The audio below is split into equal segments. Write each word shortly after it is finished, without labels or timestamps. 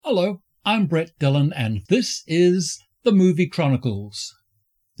Hello, I'm Brett Dillon and this is The Movie Chronicles.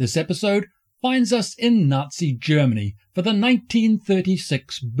 This episode finds us in Nazi Germany for the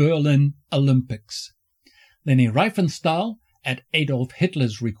 1936 Berlin Olympics. Leni Riefenstahl, at Adolf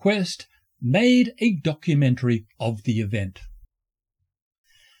Hitler's request, made a documentary of the event.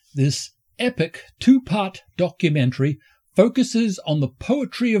 This epic two-part documentary focuses on the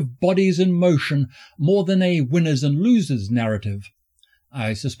poetry of bodies in motion more than a winners and losers narrative.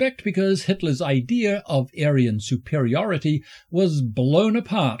 I suspect because Hitler's idea of Aryan superiority was blown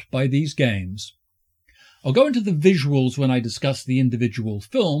apart by these games. I'll go into the visuals when I discuss the individual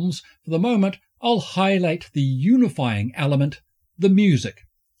films. For the moment, I'll highlight the unifying element, the music.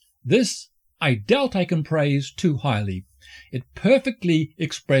 This, I doubt I can praise too highly. It perfectly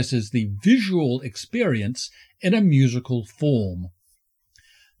expresses the visual experience in a musical form.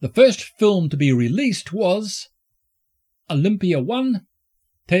 The first film to be released was Olympia 1,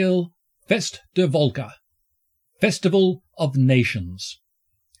 Teil Fest der Völker, Festival of Nations.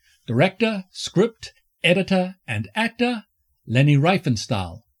 Director, script, editor and actor, Leni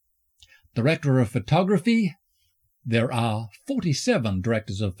Riefenstahl. Director of photography, there are 47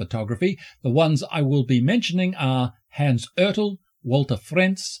 directors of photography. The ones I will be mentioning are Hans Oertel, Walter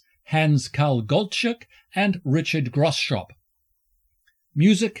Frentz, Hans Karl Goldschuk and Richard Grosschop.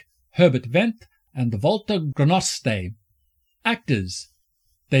 Music, Herbert Wendt and Walter Gronoste. Actors,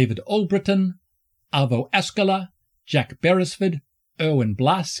 David Albritton, Arvo Askola, Jack Beresford, Erwin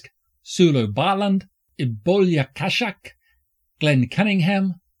Blask, Sulo Barland, Ibolya Kashak, Glenn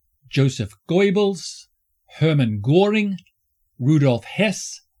Cunningham, Joseph Goebbels, Hermann Göring, Rudolf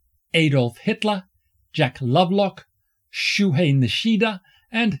Hess, Adolf Hitler, Jack Lovelock, Shuhei Nishida,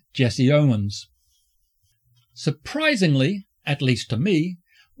 and Jesse Owens. Surprisingly, at least to me,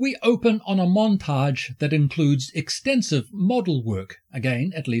 we open on a montage that includes extensive model work,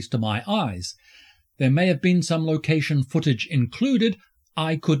 again, at least to my eyes. There may have been some location footage included,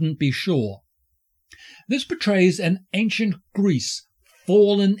 I couldn't be sure. This portrays an ancient Greece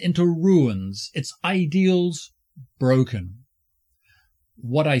fallen into ruins, its ideals broken.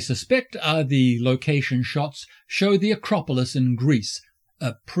 What I suspect are the location shots show the Acropolis in Greece,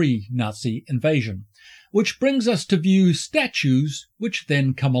 a pre-Nazi invasion, which brings us to view statues which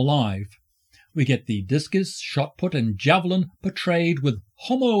then come alive. We get the discus, shot put and javelin portrayed with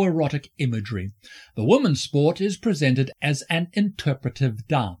homoerotic imagery. The women's sport is presented as an interpretive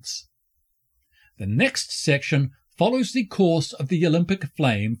dance. The next section follows the course of the Olympic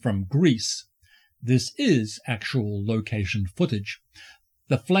flame from Greece. This is actual location footage.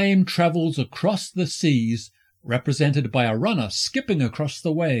 The flame travels across the seas, represented by a runner skipping across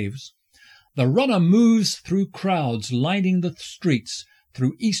the waves. The runner moves through crowds lining the streets,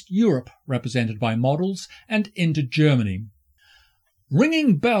 through East Europe, represented by models, and into Germany.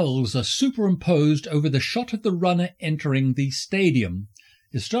 Ringing bells are superimposed over the shot of the runner entering the stadium.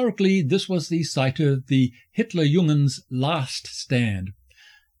 Historically, this was the site of the Hitlerjungen's last stand.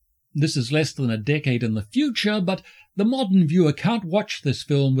 This is less than a decade in the future, but the modern viewer can't watch this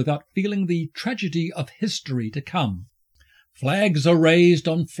film without feeling the tragedy of history to come. Flags are raised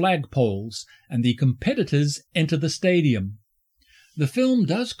on flagpoles, and the competitors enter the stadium. The film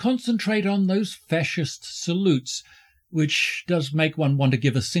does concentrate on those fascist salutes, which does make one want to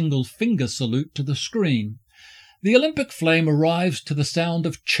give a single-finger salute to the screen. The Olympic flame arrives to the sound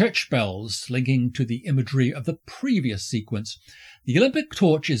of church bells, linking to the imagery of the previous sequence. The Olympic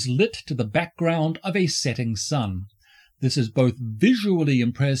torch is lit to the background of a setting sun. This is both visually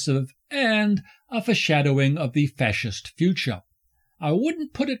impressive and a foreshadowing of the fascist future. I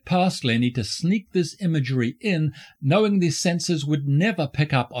wouldn't put it past Leni to sneak this imagery in, knowing the censors would never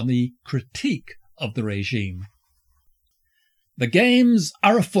pick up on the critique of the regime. The games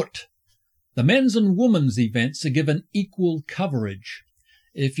are afoot. The men's and women's events are given equal coverage.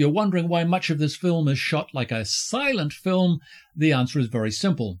 If you're wondering why much of this film is shot like a silent film, the answer is very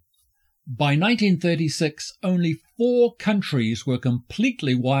simple. By 1936, only 4 countries were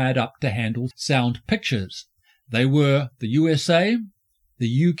completely wired up to handle sound pictures. They were the USA,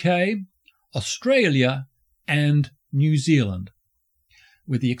 the UK, Australia, and New Zealand.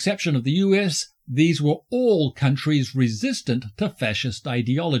 With the exception of the US, these were all countries resistant to fascist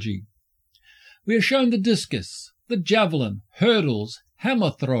ideology. We are shown the discus, the javelin, hurdles,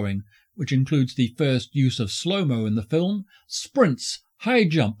 hammer throwing, which includes the first use of slow-mo in the film, sprints, high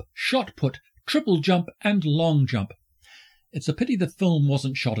jump, shot put, triple jump, and long jump. It's a pity the film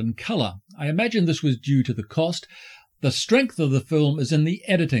wasn't shot in colour. I imagine this was due to the cost. The strength of the film is in the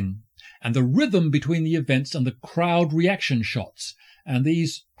editing, and the rhythm between the events and the crowd reaction shots, and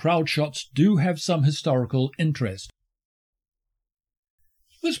these crowd shots do have some historical interest.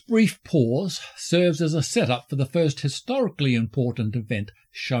 This brief pause serves as a setup for the first historically important event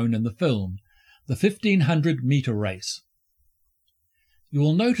shown in the film, the 1500-metre race. You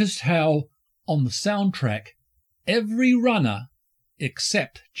will notice how, on the soundtrack, every runner,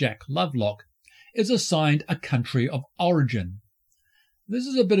 except Jack Lovelock, is assigned a country of origin. This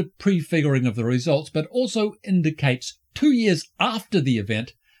is a bit of prefiguring of the results, but also indicates 2 years after the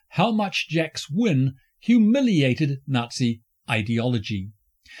event how much Jack's win humiliated Nazi ideology.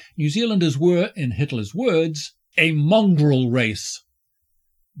 New Zealanders were, in Hitler's words, a mongrel race.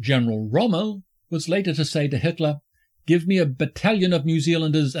 General Rommel was later to say to Hitler, "Give me a battalion of New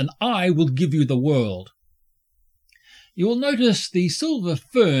Zealanders and I will give you the world." You will notice the silver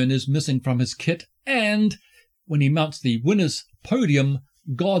fern is missing from his kit, and when he mounts the winner's podium,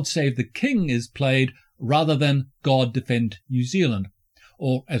 God Save the King is played rather than God Defend New Zealand.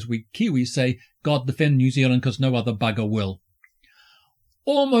 Or, as we Kiwis say, God defend New Zealand because no other bugger will.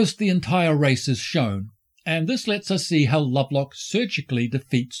 Almost the entire race is shown, and this lets us see how Lovelock surgically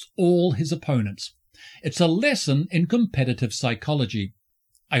defeats all his opponents. It's a lesson in competitive psychology.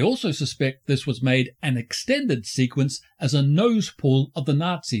 I also suspect this was made an extended sequence as a nose pull of the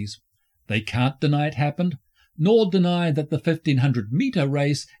Nazis. They can't deny it happened, nor deny that the 1500-metre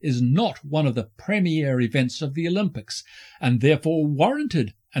race is not one of the premier events of the Olympics, and therefore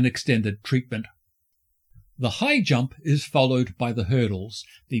warranted an extended treatment. The high jump is followed by the hurdles.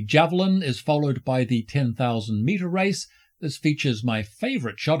 The javelin is followed by the 10,000-metre race. This features my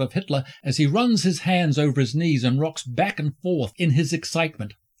favourite shot of Hitler as he runs his hands over his knees and rocks back and forth in his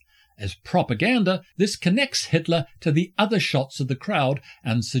excitement. As propaganda, this connects Hitler to the other shots of the crowd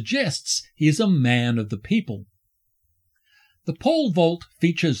and suggests he is a man of the people. The pole vault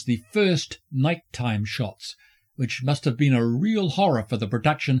features the first nighttime shots, which must have been a real horror for the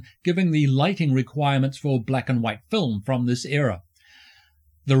production given the lighting requirements for black and white film from this era.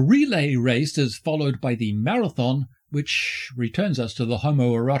 The relay race is followed by the marathon, which returns us to the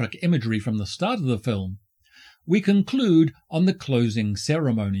homoerotic imagery from the start of the film. We conclude on the closing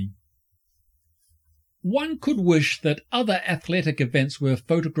ceremony. One could wish that other athletic events were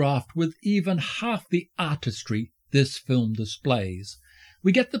photographed with even half the artistry this film displays.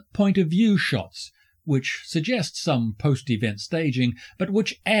 We get the point-of-view shots, which suggest some post-event staging, but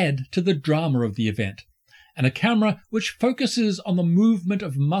which add to the drama of the event, and a camera which focuses on the movement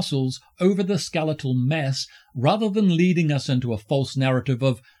of muscles over the skeletal mass rather than leading us into a false narrative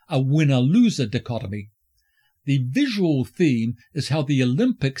of a winner-loser dichotomy. The visual theme is how the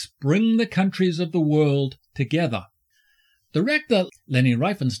Olympics bring the countries of the world together. Director Leni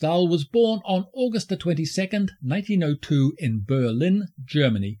Riefenstahl was born on August 22, 1902 in Berlin,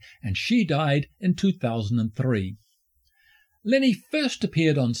 Germany, and she died in 2003. Leni first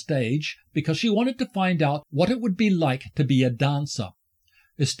appeared on stage because she wanted to find out what it would be like to be a dancer.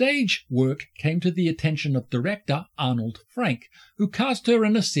 Her stage work came to the attention of director Arnold Frank, who cast her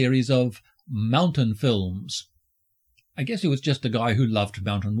in a series of mountain films. I guess he was just a guy who loved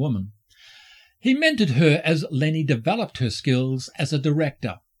Mountain Woman. He mentored her as Leni developed her skills as a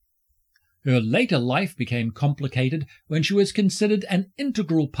director. Her later life became complicated when she was considered an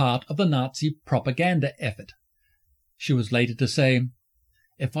integral part of the Nazi propaganda effort. She was later to say,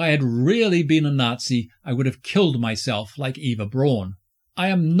 "If I had really been a Nazi, I would have killed myself like Eva Braun. I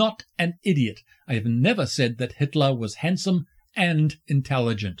am not an idiot. I have never said that Hitler was handsome and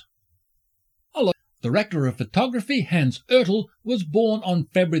intelligent." Director of photography Hans Oertel was born on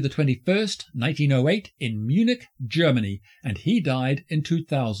February 21, 1908 in Munich, Germany, and he died in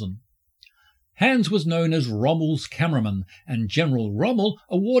 2000. Hans was known as Rommel's cameraman, and General Rommel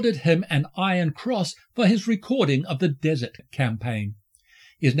awarded him an Iron Cross for his recording of the Desert Campaign.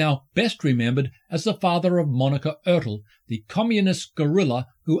 He is now best remembered as the father of Monica Oertel, the communist guerrilla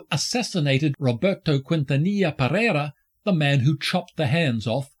who assassinated Roberto Quintanilla Pereira, the man who chopped the hands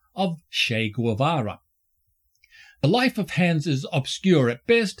off of Che Guevara. The life of Hans is obscure at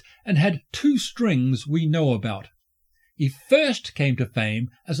best and had two strings we know about. He first came to fame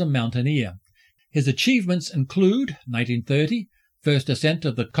as a mountaineer. His achievements include 1930, first ascent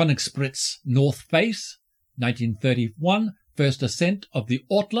of the Königsspitz North Face, 1931, first ascent of the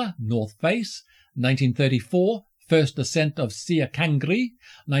Ortler North Face, 1934, first ascent of Siakangri,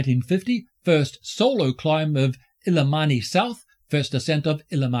 1950, first solo climb of Illimani South, first ascent of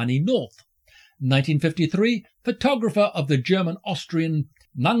Illimani North. 1953, photographer of the German-Austrian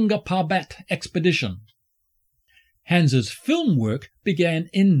Nanga Parbat expedition. Hans's film work began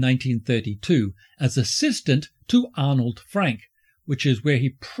in 1932 as assistant to Arnold Frank, which is where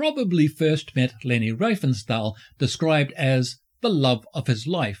he probably first met Leni Riefenstahl, described as the love of his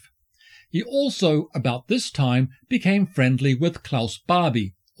life. He also, about this time, became friendly with Klaus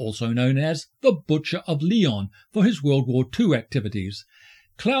Barbie, also known as the Butcher of Leon, for his World War II activities.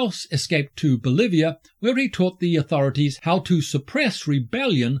 Klaus escaped to Bolivia, where he taught the authorities how to suppress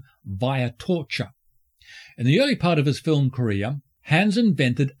rebellion via torture. In the early part of his film career, Hans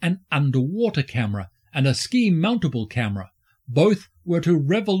invented an underwater camera and a ski-mountable camera. Both were to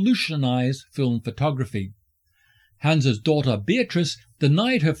revolutionize film photography. Hans's daughter Beatrice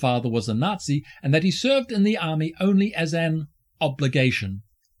denied her father was a Nazi and that he served in the army only as an obligation.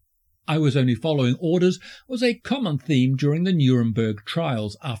 "I was only following orders" was a common theme during the Nuremberg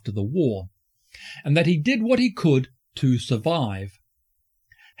trials after the war, and that he did what he could to survive.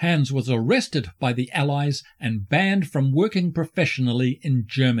 Hans was arrested by the Allies and banned from working professionally in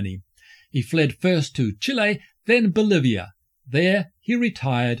Germany. He fled first to Chile, then Bolivia. There he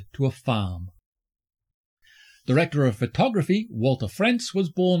retired to a farm. Director of photography Walter Frentz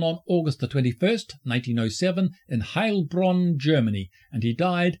was born on August 21, 1907 in Heilbronn, Germany, and he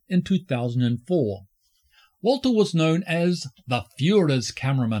died in 2004. Walter was known as the Führer's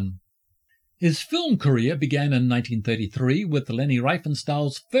cameraman. His film career began in 1933 with Leni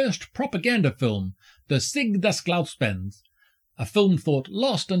Riefenstahl's first propaganda film, Der Sieg des Glaubens, a film thought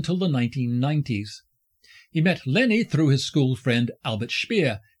lost until the 1990s. He met Leni through his school friend Albert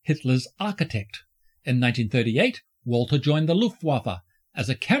Speer, Hitler's architect. In 1938, Walter joined the Luftwaffe. As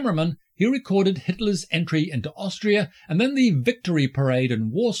a cameraman, he recorded Hitler's entry into Austria and then the victory parade in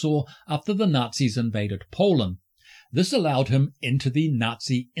Warsaw after the Nazis invaded Poland. This allowed him into the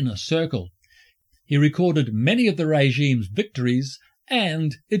Nazi inner circle. He recorded many of the regime's victories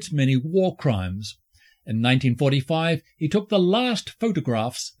and its many war crimes. In 1945, he took the last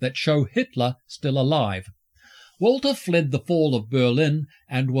photographs that show Hitler still alive. Walter fled the fall of Berlin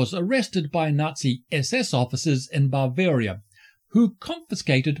and was arrested by Nazi SS officers in Bavaria, who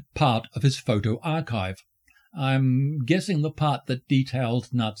confiscated part of his photo archive. I'm guessing the part that detailed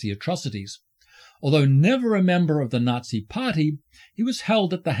Nazi atrocities. Although never a member of the Nazi Party, he was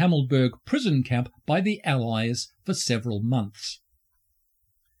held at the Hammelburg prison camp by the Allies for several months.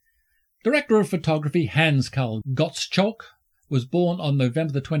 Director of photography Hans Karl Gottschalk was born on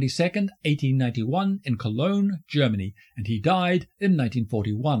November 22, 1891 in Cologne, Germany, and he died in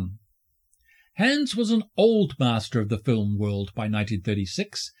 1941. Hans was an old master of the film world by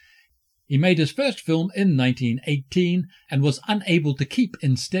 1936. He made his first film in 1918 and was unable to keep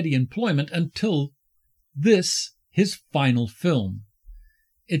in steady employment until this, his final film.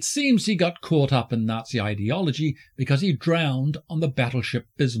 It seems he got caught up in Nazi ideology because he drowned on the battleship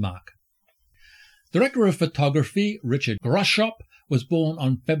Bismarck. Director of photography Richard Grosschop was born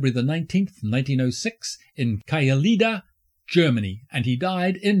on February 19, 1906 in Kailida, Germany, and he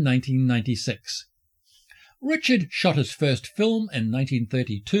died in 1996. Richard shot his first film in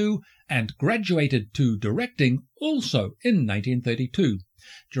 1932 and graduated to directing also in 1932.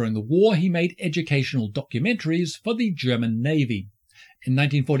 During the war, he made educational documentaries for the German Navy. In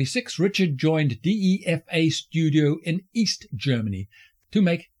 1946, Richard joined DEFA Studio in East Germany to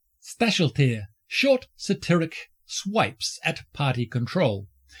make Stacheltier, short satiric swipes at party control.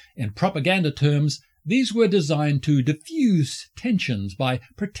 In propaganda terms, these were designed to diffuse tensions by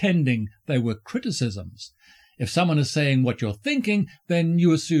pretending they were criticisms. If someone is saying what you're thinking, then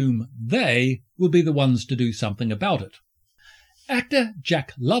you assume they will be the ones to do something about it. Actor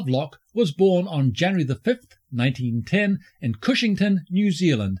Jack Lovelock was born on January 5, 1910 in Cushington, New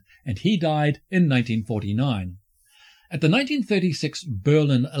Zealand, and he died in 1949. At the 1936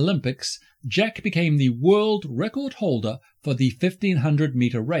 Berlin Olympics, Jack became the world record holder for the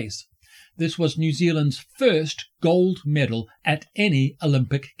 1500-metre race. This was New Zealand's first gold medal at any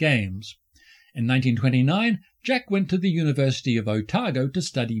Olympic Games. In 1929, Jack went to the University of Otago to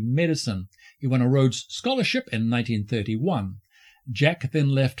study medicine. He won a Rhodes Scholarship in 1931. Jack then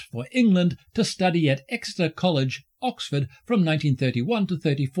left for England to study at Exeter College, Oxford, from 1931 to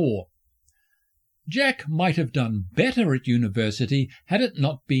 34. Jack might have done better at university had it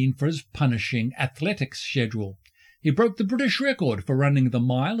not been for his punishing athletics schedule. He broke the British record for running the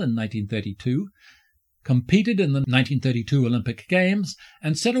mile in 1932, competed in the 1932 Olympic Games,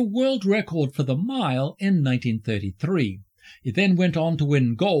 and set a world record for the mile in 1933. He then went on to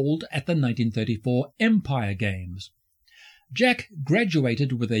win gold at the 1934 Empire Games. Jack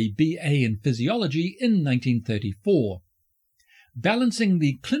graduated with a BA in physiology in 1934. Balancing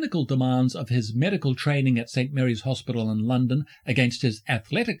the clinical demands of his medical training at St. Mary's Hospital in London against his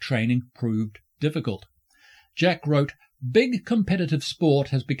athletic training proved difficult. Jack wrote, "Big competitive sport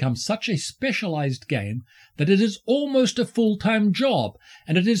has become such a specialized game that it is almost a full-time job,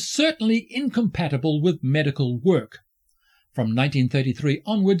 and it is certainly incompatible with medical work." From 1933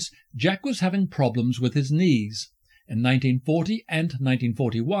 onwards, Jack was having problems with his knees. In 1940 and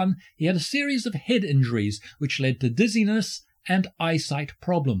 1941, he had a series of head injuries which led to dizziness and eyesight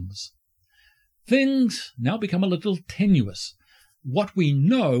problems. Things now become a little tenuous. What we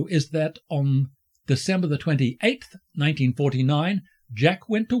know is that on December the 28th, 1949, Jack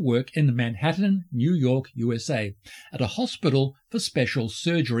went to work in Manhattan, New York, USA, at a hospital for special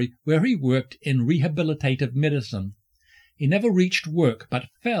surgery where he worked in rehabilitative medicine. He never reached work but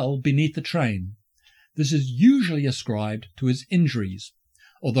fell beneath the train. This is usually ascribed to his injuries,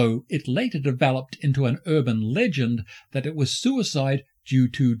 although it later developed into an urban legend that it was suicide due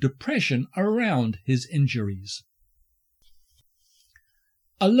to depression around his injuries.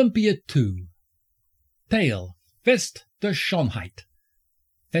 Olympia 2. Tale, Fest der Schönheit,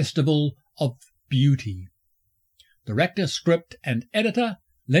 Festival of Beauty. Director, script and editor,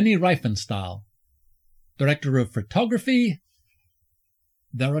 Leni Riefenstahl. Director of photography.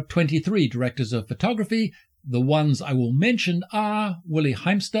 There are 23 directors of photography. The ones I will mention are Willy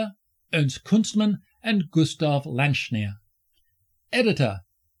Heimster, Ernst Kunstmann and Gustav Lanschner. Editor,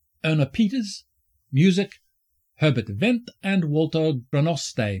 Erna Peters. Music, Herbert Wendt and Walter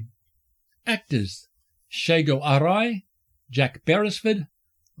Granoste. Actors, Shego Arai, Jack Beresford,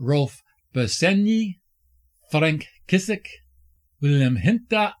 Rolf Bersenyi, Frank Kissick, William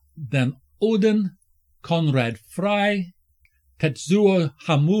Hinter den Oden, Konrad Frey, Tetsuo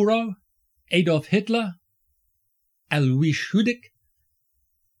Hamuro, Adolf Hitler, Alois Hudik,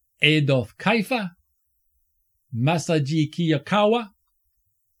 Adolf Kiefer, Masaji Kiyakawa,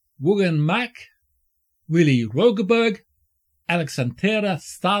 Wogan Mack, Willy Rogeberg, Alexandra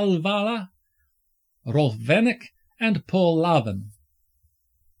Stalvala, Rolf Wenneck and Paul Lavin.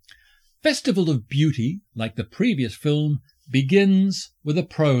 Festival of Beauty, like the previous film, begins with a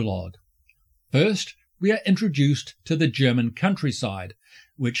prologue. First, we are introduced to the German countryside,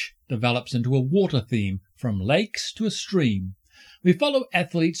 which develops into a water theme from lakes to a stream. We follow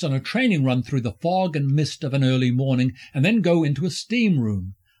athletes on a training run through the fog and mist of an early morning and then go into a steam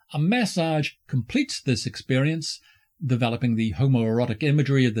room. A massage completes this experience, developing the homoerotic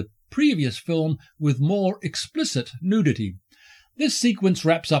imagery of the previous film with more explicit nudity. This sequence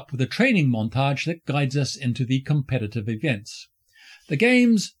wraps up with a training montage that guides us into the competitive events. The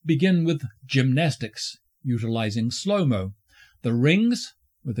games begin with gymnastics, utilizing slow-mo, the rings,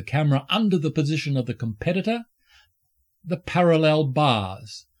 with the camera under the position of the competitor, the parallel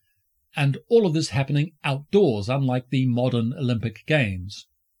bars, and all of this happening outdoors, unlike the modern Olympic Games.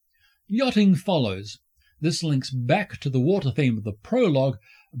 Yachting follows. This links back to the water theme of the prologue,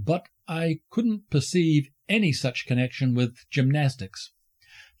 but I couldn't perceive any such connection with gymnastics.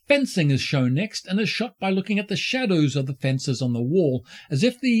 Fencing is shown next and is shot by looking at the shadows of the fences on the wall, as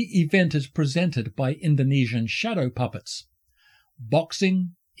if the event is presented by Indonesian shadow puppets.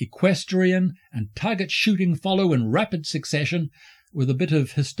 Boxing, equestrian, and target shooting follow in rapid succession, with a bit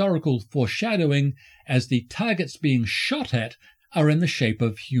of historical foreshadowing, as the targets being shot at are in the shape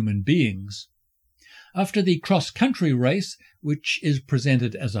of human beings. After the cross-country race, which is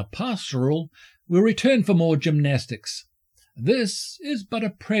presented as a pastoral, we return for more gymnastics. This is but a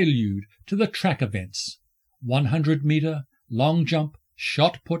prelude to the track events: 100-meter, long jump,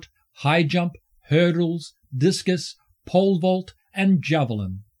 shot put, high jump, hurdles, discus, pole vault, and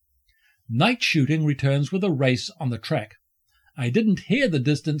javelin. Night shooting returns with a race on the track. I didn't hear the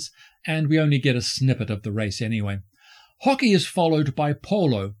distance, and we only get a snippet of the race anyway. Hockey is followed by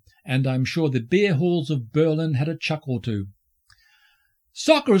polo, and I'm sure the beer halls of Berlin had a chuck or two.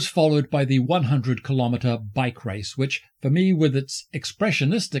 Soccer is followed by the 100-kilometer bike race, which, for me, with its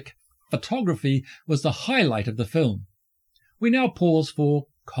expressionistic photography, was the highlight of the film. We now pause for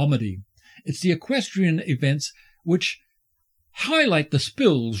comedy. It's the equestrian events which highlight the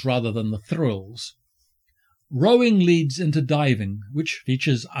spills rather than the thrills. Rowing leads into diving, which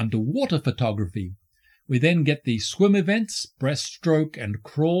features underwater photography. We then get the swim events, breaststroke and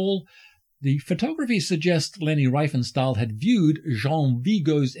crawl. The photography suggests Leni Riefenstahl had viewed Jean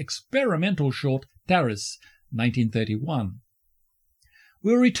Vigo's experimental short Taurus, 1931.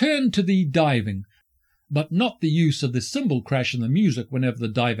 We'll return to the diving, but not the use of the cymbal crash in the music whenever the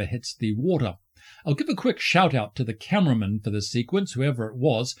diver hits the water. I'll give a quick shout-out to the cameraman for this sequence, whoever it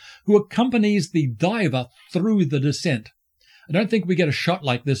was, who accompanies the diver through the descent. I don't think we get a shot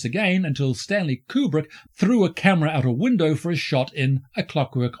like this again until Stanley Kubrick threw a camera out a window for a shot in A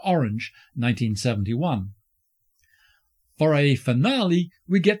Clockwork Orange, 1971. For a finale,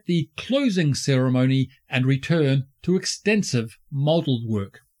 we get the closing ceremony and return to extensive model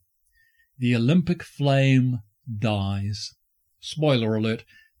work. The Olympic flame dies. Spoiler alert,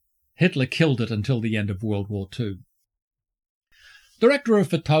 Hitler killed it until the end of World War II. Director of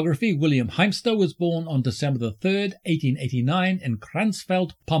photography William Heimster was born on December the 3rd, 1889 in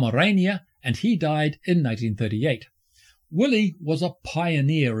Kransfeld, Pomerania, and he died in 1938. Willy was a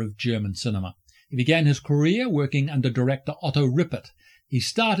pioneer of German cinema. He began his career working under director Otto Rippert. He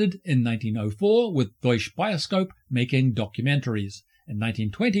started in 1904 with Deutsche Bioskop making documentaries. In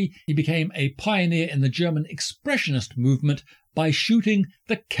 1920, he became a pioneer in the German expressionist movement by shooting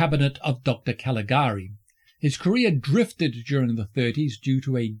The Cabinet of Dr. Caligari. His career drifted during the 30s due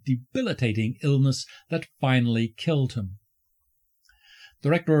to a debilitating illness that finally killed him.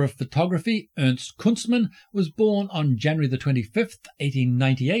 Director of photography Ernst Kunstmann was born on January the 25th,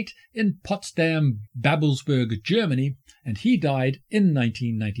 1898 in Potsdam, Babelsberg, Germany, and he died in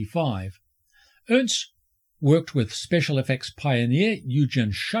 1995. Ernst worked with special effects pioneer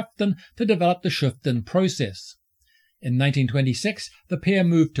Eugen Schuften to develop the Schuften process. In 1926, the pair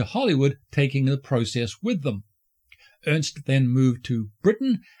moved to Hollywood, taking the process with them. Ernst then moved to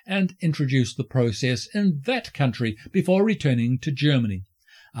Britain and introduced the process in that country before returning to Germany.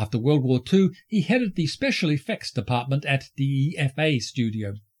 After World War II, he headed the special effects department at DEFA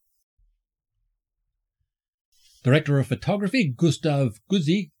Studio. Director of photography Gustav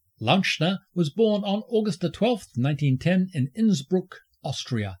Guzzi Launchner was born on August 12, 1910 in Innsbruck,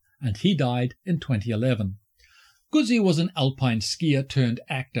 Austria, and he died in 2011. Guzzi was an alpine skier turned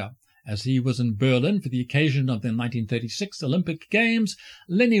actor. As he was in Berlin for the occasion of the 1936 Olympic Games,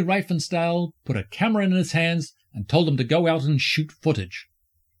 Leni Riefenstahl put a camera in his hands and told him to go out and shoot footage.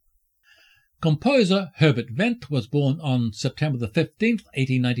 Composer Herbert Wendt was born on September the 15th,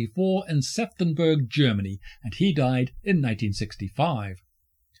 1894 in Seftenberg, Germany, and he died in 1965.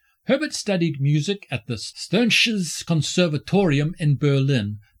 Herbert studied music at the Sternsches Conservatorium in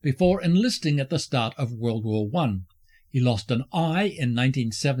Berlin before enlisting at the start of World War I. He lost an eye in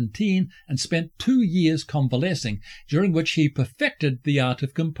 1917 and spent 2 years convalescing, during which he perfected the art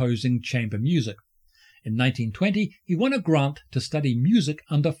of composing chamber music. In 1920, he won a grant to study music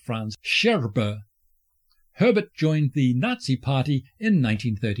under Franz Scherber. Herbert joined the Nazi Party in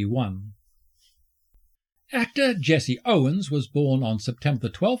 1931. Actor Jesse Owens was born on September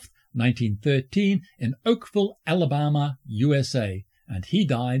 12, 1913 in Oakville, Alabama, USA, and he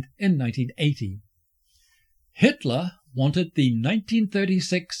died in 1980. Hitler wanted the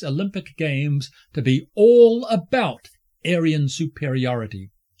 1936 Olympic Games to be all about Aryan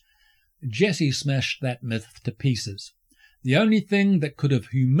superiority. Jesse smashed that myth to pieces. The only thing that could have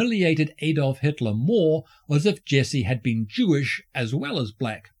humiliated Adolf Hitler more was if Jesse had been Jewish as well as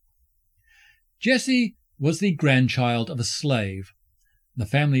black. Jesse was the grandchild of a slave. The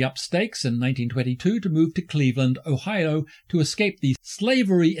family upped stakes in 1922 to move to Cleveland, Ohio, to escape the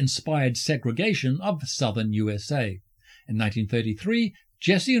slavery-inspired segregation of southern USA. In 1933,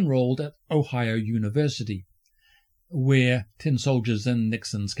 Jesse enrolled at Ohio University, where Tin Soldiers and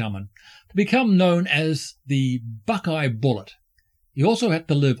Nixon's coming, to become known as the Buckeye Bullet. He also had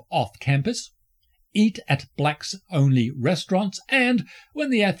to live off campus, eat at blacks-only restaurants, and, when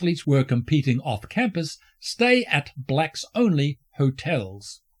the athletes were competing off-campus, stay at blacks-only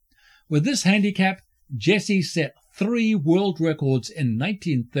hotels. With this handicap, Jesse set 3 world records in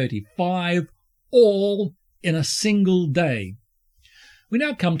 1935, all in a single day. We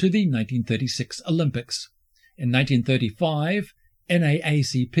now come to the 1936 Olympics. In 1935,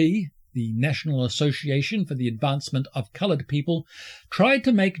 NAACP, the National Association for the Advancement of Colored People, tried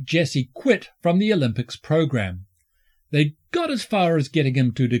to make Jesse quit from the Olympics program. They got as far as getting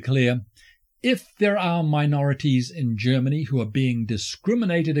him to declare, "If there are minorities in Germany who are being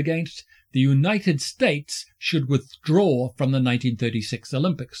discriminated against, the United States should withdraw from the 1936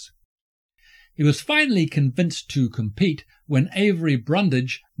 Olympics." He was finally convinced to compete when Avery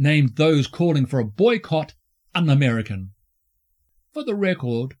Brundage named those calling for a boycott un-American. For the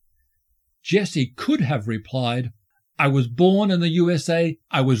record, Jesse could have replied, "I was born in the USA,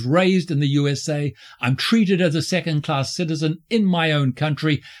 I was raised in the USA, I'm treated as a second-class citizen in my own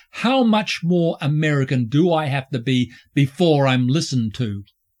country. How much more American do I have to be before I'm listened to?"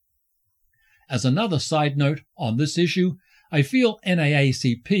 As another side note on this issue, I feel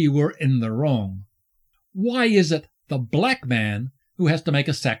NAACP were in the wrong. Why is it the black man who has to make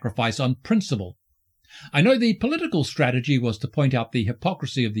a sacrifice on principle? I know the political strategy was to point out the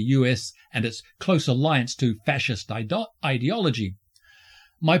hypocrisy of the US and its close alliance to fascist ideology.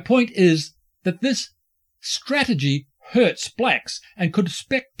 My point is that this strategy hurts blacks and could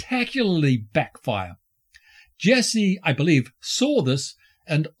spectacularly backfire. Jesse, I believe, saw this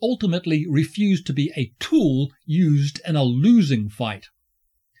and ultimately refused to be a tool used in a losing fight.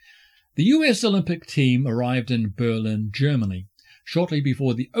 The US Olympic team arrived in Berlin, Germany. Shortly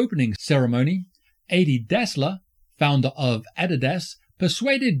before the opening ceremony, Adi Dassler, founder of Adidas,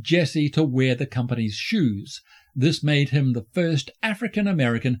 persuaded Jesse to wear the company's shoes. This made him the first African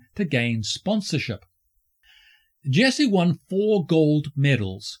American to gain sponsorship. Jesse won 4 gold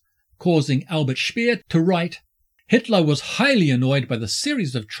medals, causing Albert Speer to write, "Hitler was highly annoyed by the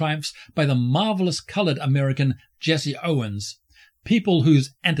series of triumphs by the marvelous colored American Jesse Owens. People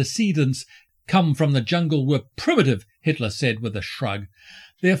whose antecedents come from the jungle were primitive," Hitler said with a shrug.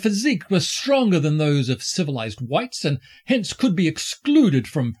 "Their physique was stronger than those of civilized whites and hence could be excluded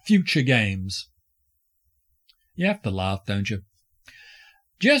from future games." You have to laugh, don't you?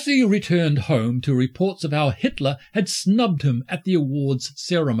 Jesse returned home to reports of how Hitler had snubbed him at the awards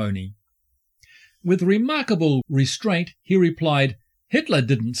ceremony. With remarkable restraint, he replied, "Hitler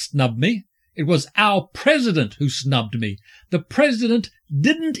didn't snub me. It was our president who snubbed me. The president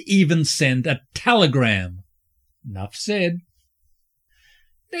didn't even send a telegram." Enough said.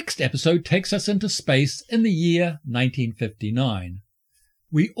 Next episode takes us into space in the year 1959.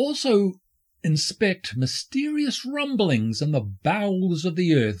 We also inspect mysterious rumblings in the bowels of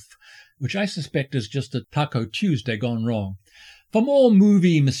the earth, which I suspect is just a Taco Tuesday gone wrong. For more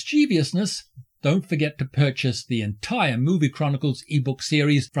movie mischievousness, don't forget to purchase the entire Movie Chronicles ebook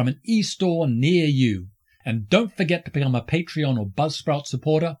series from an e-store near you. And don't forget to become a Patreon or Buzzsprout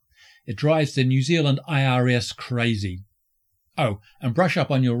supporter. It drives the New Zealand IRS crazy. Oh, and brush up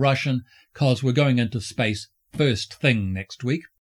on your Russian, cause we're going into space first thing next week.